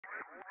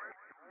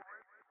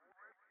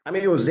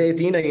Amigos de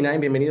D99,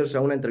 bienvenidos a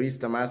una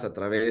entrevista más a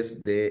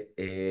través de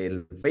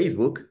el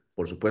Facebook.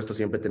 Por supuesto,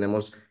 siempre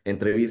tenemos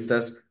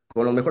entrevistas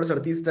con los mejores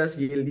artistas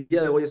y el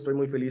día de hoy estoy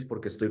muy feliz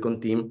porque estoy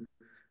con Tim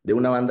de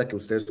una banda que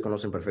ustedes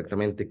conocen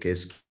perfectamente, que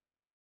es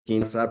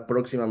Keane. Estar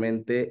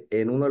próximamente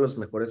en uno de los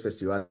mejores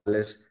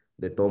festivales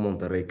de todo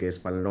Monterrey, que es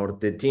Pal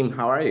Norte. Tim,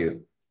 how are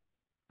you?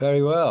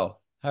 Very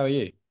well. How are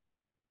you?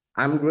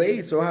 I'm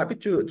great. So happy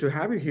to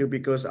have you here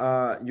because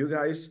you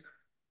guys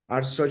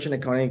are such an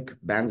iconic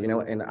band,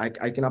 and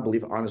I cannot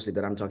believe honestly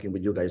that I'm talking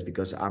with you guys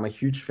because I'm a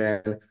huge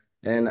fan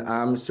and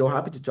I'm so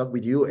happy to talk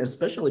with you,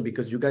 especially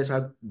because you guys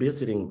are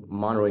visiting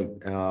Monterey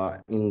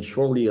in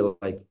shortly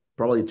like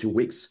probably 2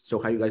 weeks. So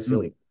how you guys Mm.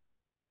 feeling?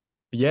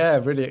 Yeah,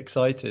 really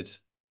excited.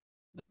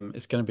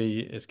 It's gonna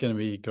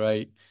be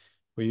great.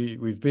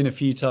 We've been a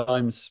few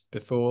times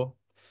before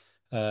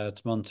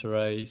to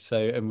Monterey, so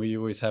and we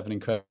always have an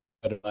incredible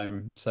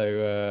time.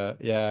 So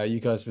yeah,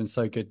 you guys have been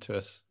so good to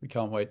us. We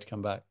can't wait to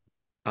come back.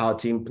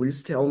 Team,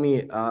 please tell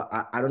me.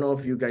 I don't know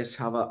if you guys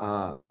have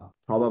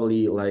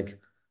probably like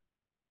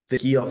the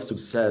key of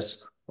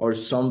success or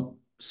some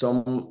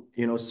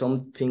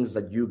things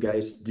that you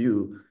guys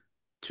do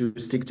to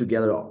stick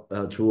together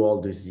through all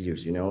these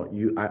years.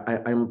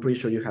 I'm pretty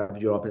sure you have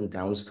your up and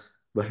downs,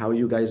 but how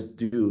you guys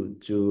do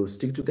to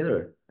stick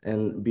together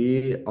and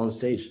be on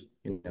stage.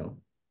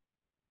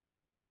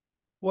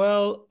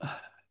 Well,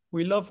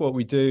 we love what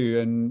we do,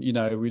 and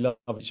we love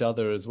each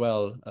other as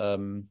well.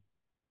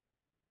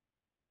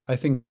 I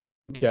think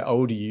you get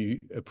older, you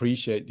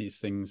appreciate these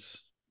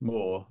things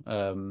more.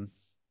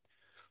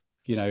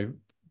 You know,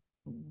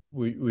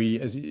 we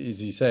as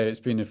you say, it's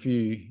been a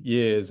few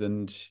years,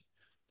 and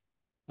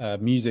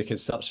music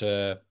is such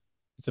a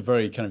it's a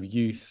very kind of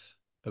youth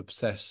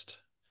obsessed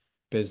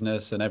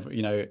business, and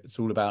it's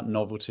all about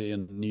novelty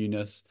and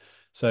newness.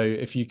 So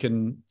if you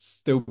can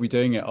still be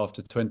doing it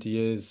after 20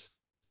 years,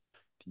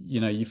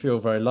 you feel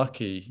very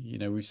lucky.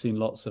 We've seen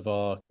lots of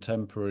our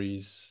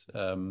contemporaries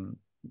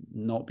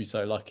not be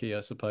so lucky, I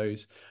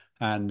suppose.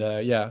 And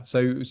yeah,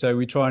 so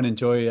we try and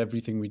enjoy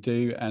everything we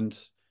do, and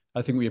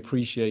I think we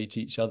appreciate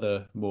each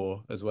other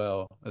more as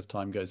well as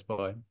time goes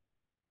by.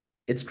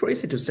 It's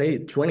crazy to say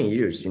 20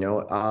 years.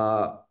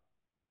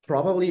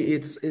 Probably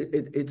it's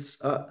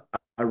a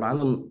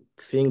random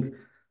thing,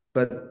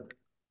 but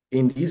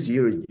in this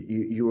year,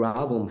 your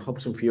album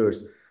Hopes and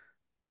Fears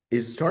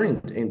is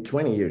turning in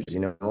 20 years,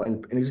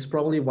 and it's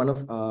probably one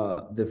of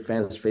the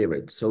fans'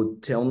 favorite. So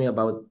tell me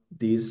about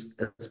this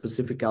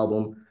specific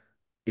album,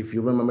 if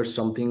you remember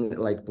something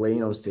like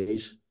playing on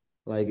stage,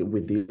 like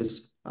with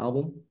this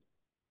album.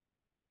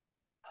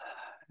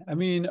 I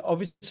mean,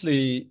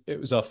 obviously, it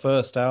was our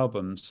first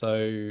album,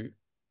 so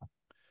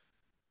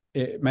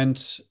it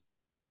meant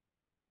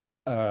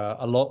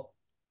a lot.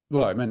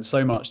 Well, it meant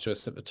so much to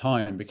us at the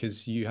time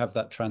because you have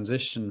that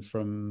transition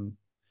from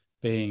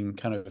being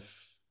kind of,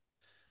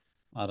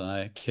 I don't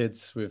know,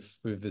 kids with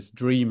this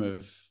dream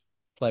of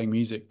playing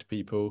music to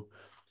people,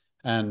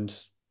 and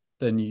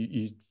then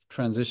you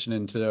transition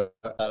into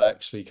that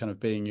actually kind of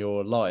being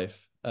your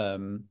life.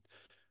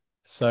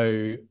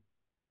 So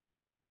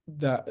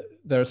that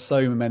there are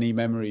so many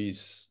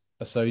memories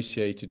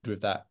associated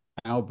with that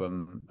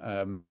album.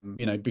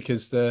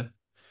 Because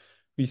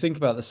you think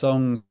about the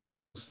songs,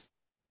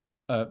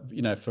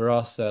 for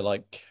us, they're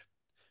like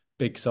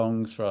big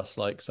songs for us,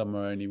 like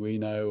Somewhere Only We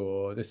Know,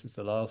 or This Is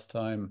the Last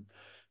Time,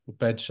 or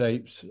Bed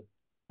Shaped,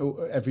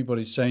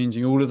 Everybody's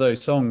Changing. All of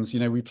those songs,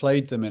 we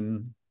played them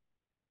in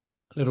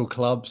little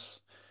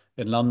clubs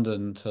in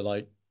London to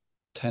like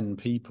 10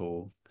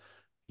 people,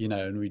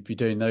 and we'd be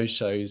doing those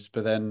shows.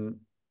 But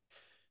then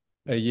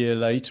a year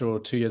later or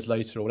 2 years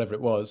later or whatever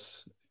it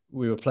was,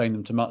 we were playing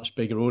them to much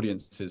bigger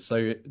audiences.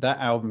 So that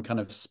album kind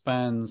of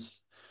spans,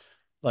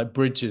 like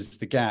bridges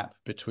the gap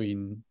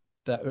between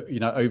that,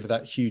 over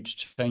that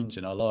huge change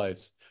in our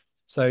lives.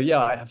 So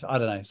yeah, I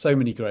don't know, so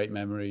many great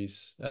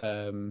memories.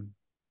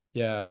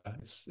 Yeah,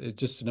 it's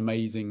just an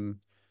amazing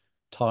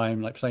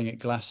time. Like playing at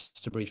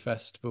Glastonbury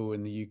Festival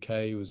in the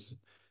UK was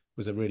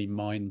a really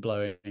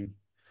mind-blowing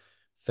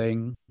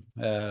thing.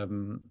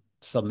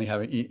 Suddenly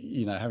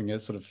having a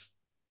sort of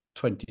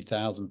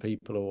 20,000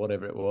 people or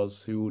whatever it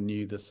was who all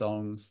knew the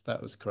songs.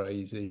 That was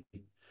crazy.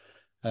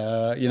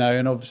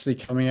 And obviously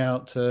coming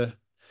out to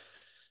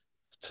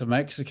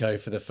Mexico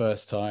for the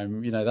first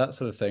time, that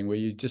sort of thing where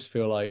you just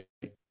feel like,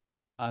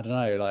 I don't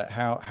know, like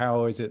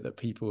how is it that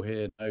people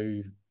here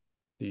know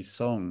these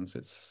songs?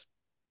 It's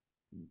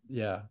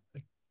yeah,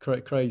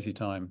 crazy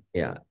time.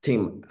 Yeah,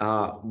 Tim,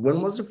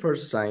 when was the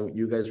first time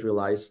you guys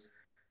realized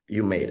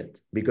you made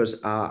it? Because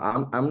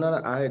I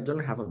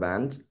don't have a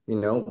band,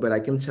 but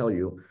I can tell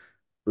you,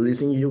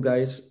 listening you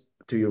guys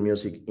to your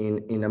music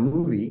in a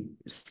movie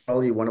is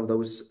probably one of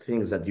those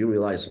things that you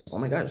realize, oh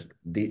my gosh,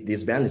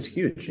 this band is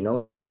huge.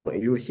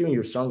 You're hearing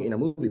your song in a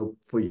movie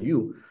for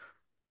you.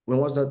 When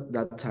was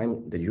that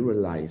time that you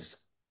realized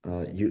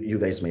you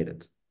guys made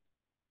it?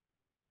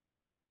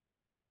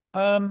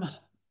 Um,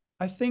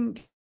 I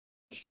think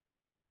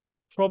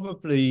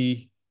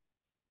probably.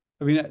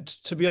 I mean,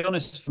 to be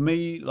honest, for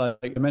me, like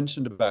I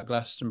mentioned about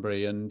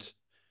Glastonbury, and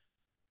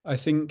I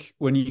think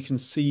when you can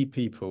see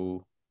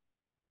people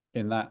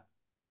in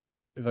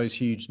those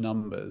huge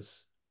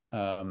numbers,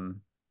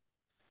 um,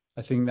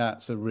 I think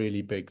that's a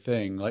really big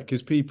thing. Like,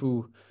 because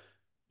people,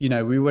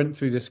 we went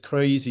through this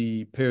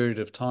crazy period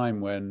of time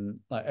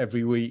when, like,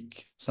 every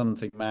week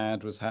something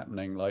mad was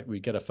happening. Like, we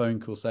get a phone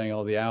call saying,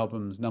 "Oh, the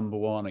album's number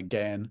one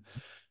again,"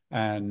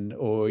 and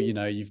or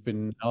you've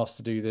been asked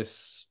to do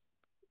this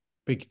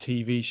big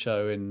TV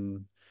show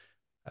in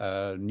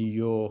New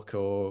York,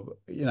 or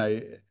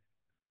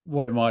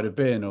what it might have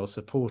been, or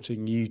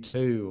supporting you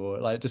too, or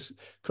like just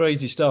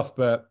crazy stuff.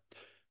 But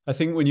I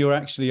think when you're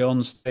actually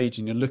on stage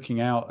and you're looking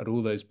out at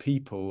all those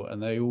people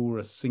and they all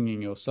are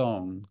singing your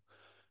song,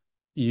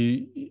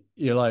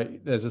 you're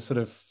like there's a sort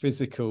of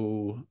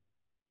physical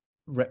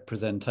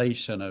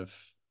representation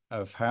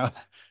of how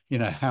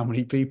how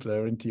many people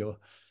are into your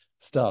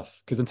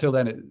stuff. Because until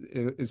then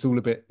it's all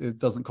a bit, it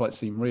doesn't quite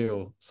seem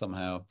real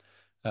somehow.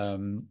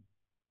 Um,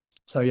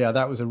 so yeah,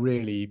 that was a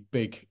really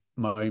big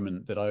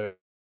moment that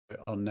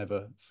I'll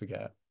never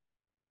forget.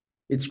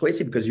 It's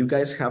crazy because you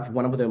guys have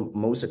one of the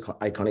most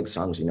iconic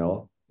songs,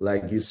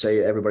 like you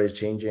say, everybody's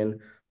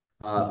changing.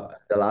 Mm.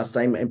 The last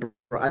time, and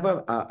I have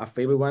a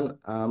favorite one.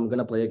 I'm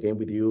gonna play a game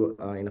with you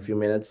in a few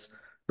minutes,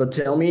 but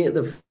tell me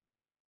those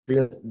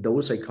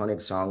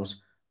iconic songs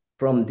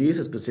from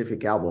this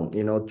specific album,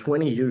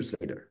 20 years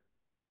later.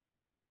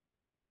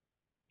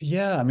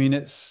 Yeah, I mean,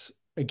 it's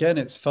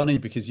funny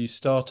because you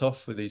start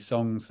off with these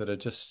songs that are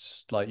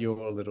just like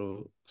your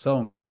little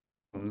song,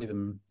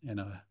 them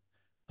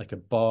like a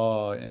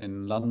bar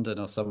in London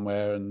or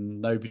somewhere,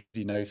 and nobody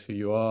knows who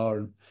you are.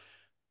 And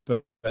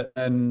but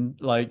then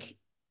like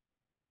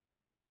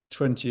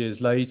 20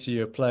 years later,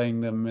 you're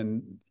playing them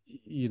in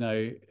in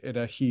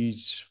a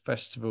huge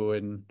festival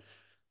in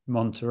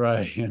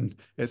Monterey, and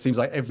it seems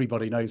like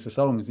everybody knows the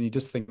songs, and you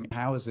just think,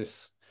 how has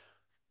this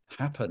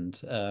happened?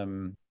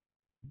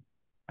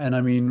 And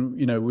I mean,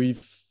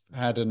 we've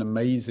had an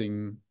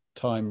amazing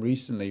time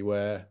recently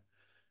where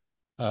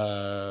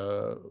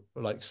uh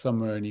like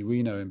Summer Only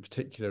We Know in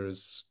particular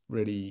has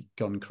really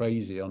gone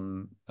crazy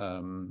on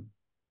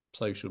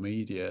social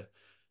media,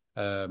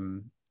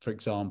 for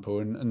example,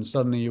 and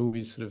suddenly all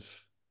these sort of,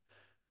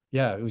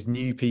 yeah, it was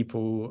new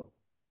people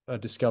are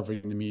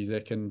discovering the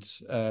music. And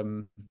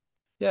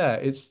yeah,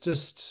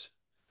 it's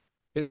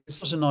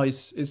such a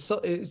nice, it's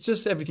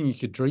just everything you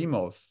could dream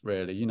of,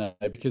 really,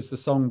 because the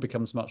song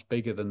becomes much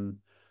bigger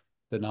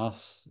than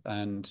us,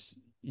 and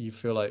you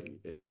feel like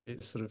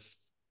it's sort of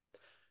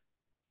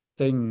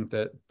thing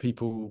that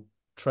people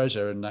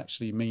treasure and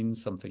actually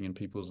means something in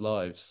people's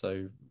lives.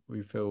 So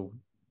we feel,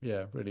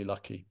 yeah, really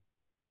lucky.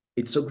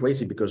 It's so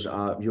crazy because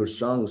your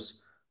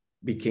songs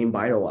became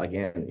viral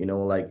again,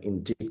 like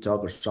in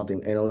TikTok or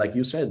something. And like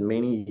you said,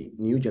 many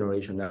new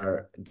generation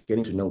are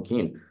getting to know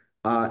Keane.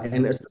 Mhm.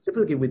 And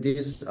specifically with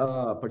this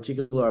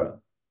particular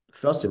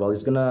festival,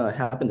 it's gonna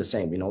happen the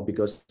same,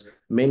 because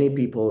many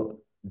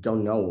people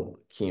don't know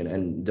Keane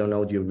and don't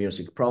know your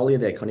music. Probably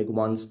the iconic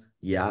ones,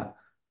 yeah,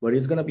 but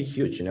it's gonna be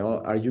huge.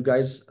 Are you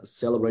guys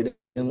celebrating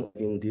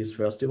in this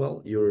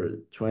festival your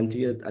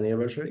 20th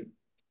anniversary?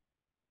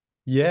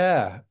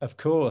 Yeah, of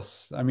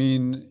course. I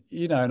mean,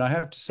 and I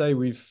have to say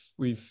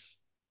we've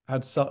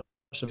had such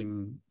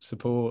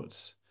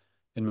support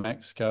in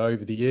Mexico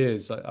over the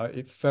years.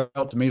 It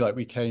felt to me like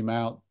we came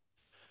out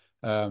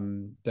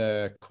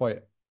there quite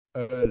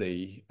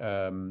early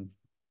in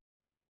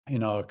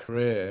our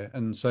career,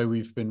 and so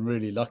we've been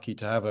really lucky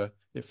to have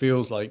it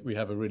feels like we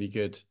have a really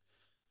good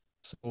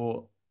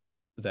support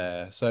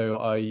there.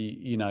 So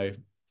you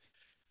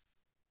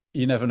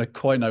never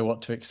quite know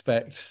what to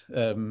expect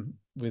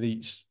with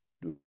each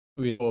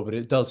tour, but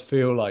it does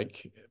feel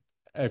like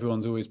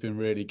everyone's always been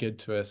really good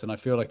to us, and I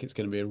feel like it's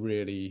going to be a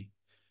really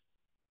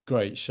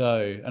great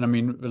show. And I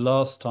mean, the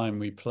last time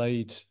we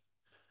played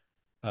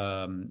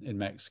in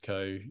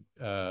Mexico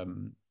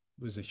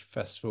was a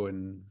festival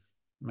in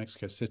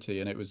Mexico City,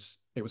 and it was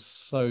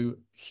so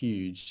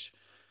huge.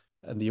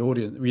 And the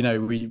audience,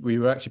 we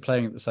were actually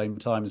playing at the same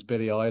time as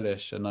Billie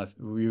Eilish, and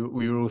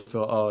we were all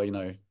thought,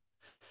 oh,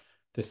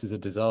 this is a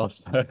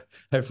disaster.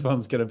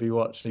 Everyone's going to be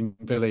watching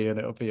Billy and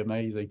it'll be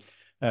amazing.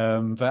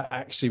 But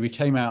actually, we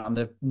came out and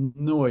the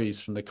noise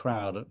from the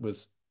crowd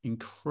was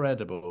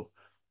incredible.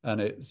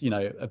 And it's,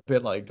 a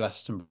bit like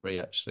Glastonbury,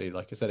 actually.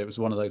 Like I said, it was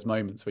one of those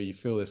moments where you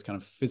feel this kind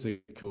of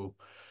physical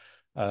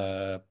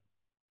uh,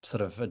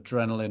 sort of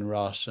adrenaline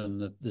rush,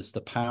 and there's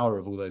the power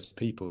of all those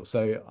people.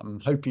 So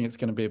I'm hoping it's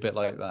going to be a bit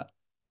like that.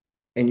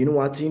 And you know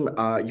what, Tim?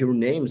 Your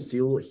name's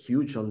still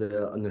huge on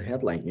the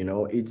headline.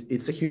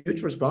 It's a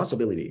huge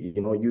responsibility.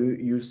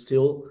 You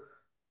still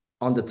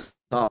on the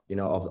top,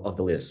 of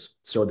the list.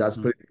 So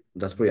Mm.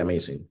 that's pretty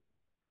amazing.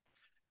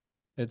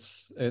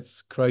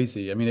 It's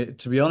crazy. I mean,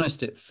 to be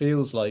honest, it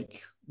feels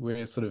like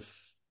we're sort of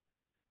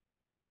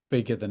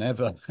bigger than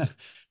ever.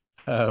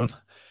 Um,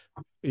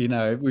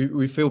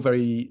 we feel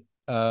very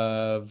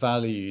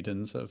valued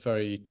and sort of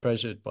very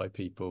treasured by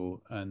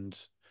people, and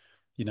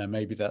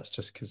maybe that's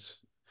just because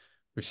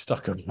we've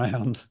stuck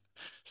around.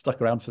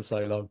 stuck around for so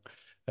long.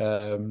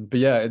 But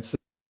yeah, it's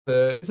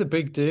a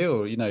big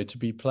deal, you know, to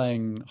be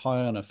playing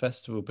high on a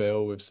festival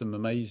bill with some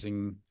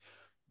amazing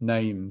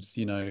names,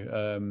 you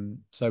know.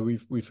 So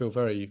we feel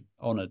very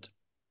honored.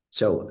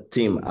 So,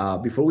 Tim,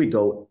 before we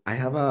go, I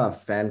have a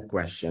fan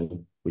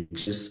question,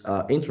 which is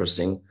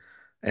interesting,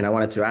 and I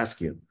wanted to ask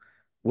you,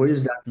 where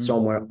is that Mm.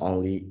 somewhere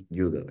only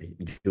you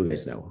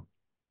guys know?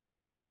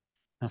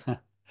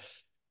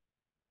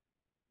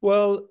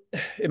 Well,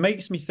 it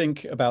makes me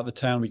think about the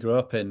town we grew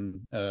up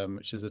in,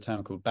 which is a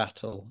town called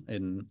Battle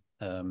in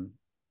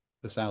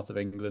the south of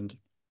England.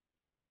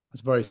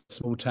 It's a very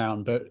small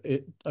town, but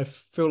I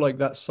feel like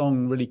that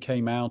song really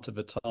came out of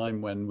a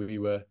time when we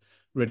were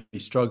really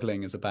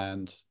struggling as a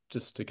band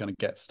just to kind of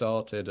get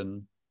started.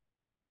 And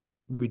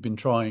we'd been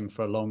trying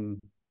for a long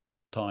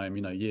time,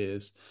 you know,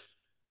 years.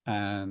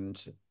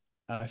 And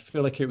I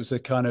feel like it was a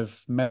kind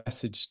of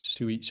message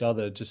to each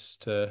other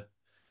just to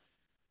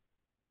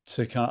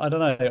kind of, I don't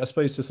know, I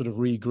suppose to sort of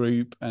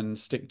regroup and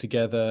stick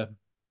together.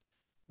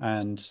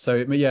 And so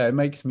yeah, it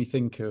makes me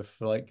think of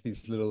like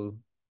these little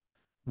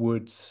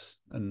woods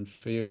and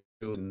fields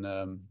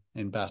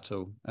in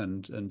Battle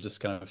and just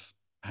kind of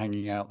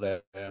hanging out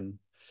there and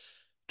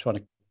trying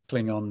to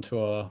cling on to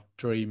our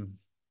dream.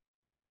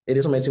 It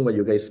is amazing what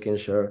you guys can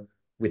share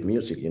with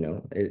music, you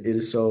know. It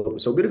is so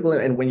beautiful,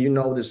 and when you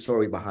know the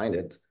story behind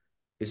it,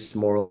 it's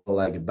more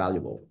like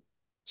valuable.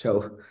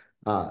 So,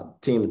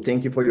 Tim,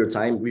 thank you for your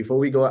time. Before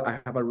we go, I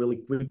have a really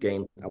quick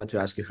game. I want to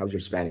ask you, how's your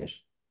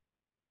Spanish?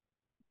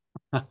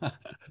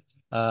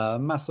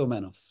 Más o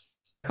menos.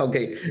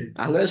 Okay,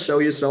 I'm gonna show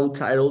you some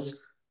titles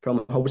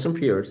from Hopes and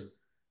Fears,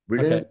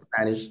 written in Okay.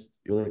 Spanish.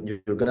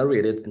 You're gonna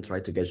read it and try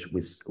to guess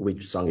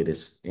which song it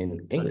is in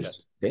Okay. English.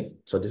 Okay,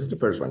 so this is the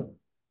first one.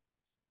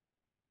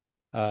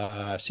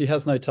 She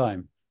has no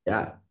time.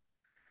 Yeah,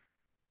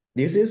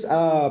 this is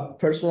a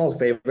personal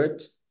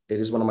favorite. It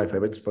is one of my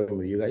favorites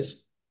from you guys.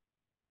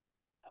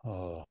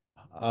 Oh,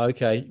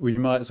 okay. We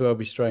might as well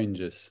be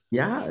strangers.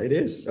 Yeah, it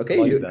is. I Okay,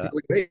 like you're that.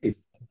 really great.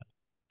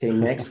 Okay,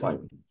 next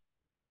one.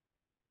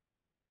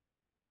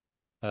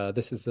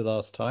 This is the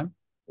last time.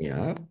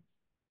 Yeah,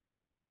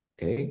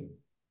 okay.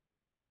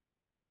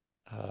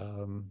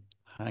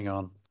 Hang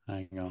on,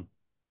 hang on.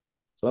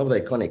 Some of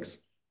the iconics.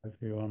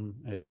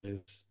 Everyone is.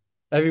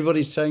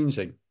 Everybody's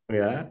changing.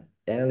 Yeah,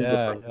 and the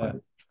Yeah, last yeah.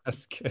 one.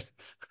 That's good.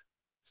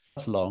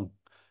 That's long.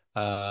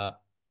 Uh,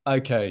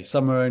 okay.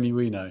 Somewhere only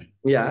we know.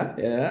 Yeah,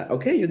 yeah.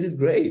 Okay, you did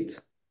great.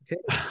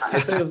 Okay,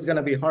 I thought it was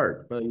gonna be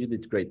hard, but you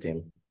did great,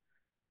 Tim.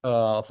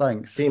 Oh,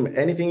 thanks. Tim,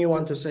 anything you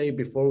want to say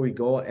before we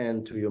go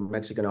and to your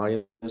Mexican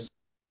audience?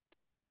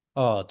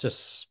 Oh,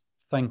 just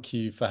thank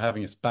you for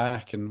having us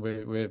back, and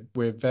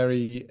we're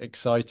very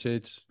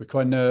excited. We're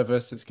quite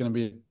nervous. It's going to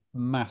be a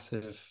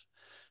massive,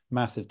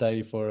 massive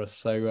day for us.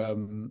 So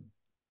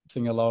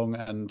sing along,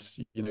 and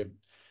you know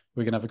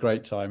we're going to have a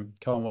great time.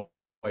 Can't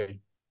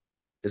wait.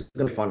 It's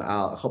gonna be fun.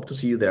 I hope to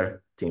see you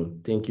there, Tim.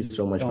 Thank you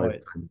so much Can't for your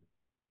wait. time.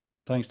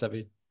 Thanks,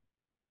 Debbie.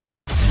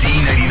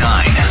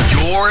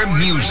 D99, your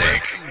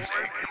music.